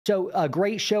So, a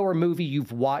great show or movie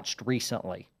you've watched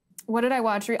recently? What did I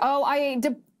watch?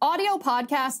 Audio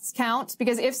podcasts count?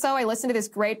 Because if so, I listened to this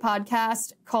great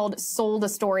podcast called Sold a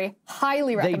Story.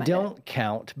 Highly They recommend it. don't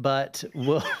count, but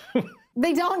we'll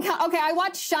They don't count. Okay, I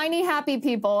watched Shiny Happy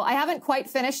People. I haven't quite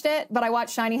finished it, but I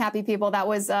watched Shiny Happy People. That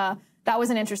was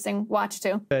an interesting watch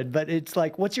too. good. But it's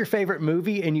like, what's your favorite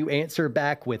movie? And you answer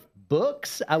back with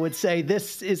books. I would say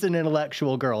this is an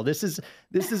intellectual girl. This is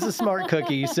a smart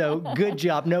cookie. So good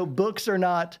job. No, books are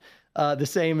not the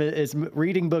same as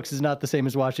reading books is not the same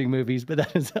as watching movies, but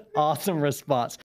that is an awesome response.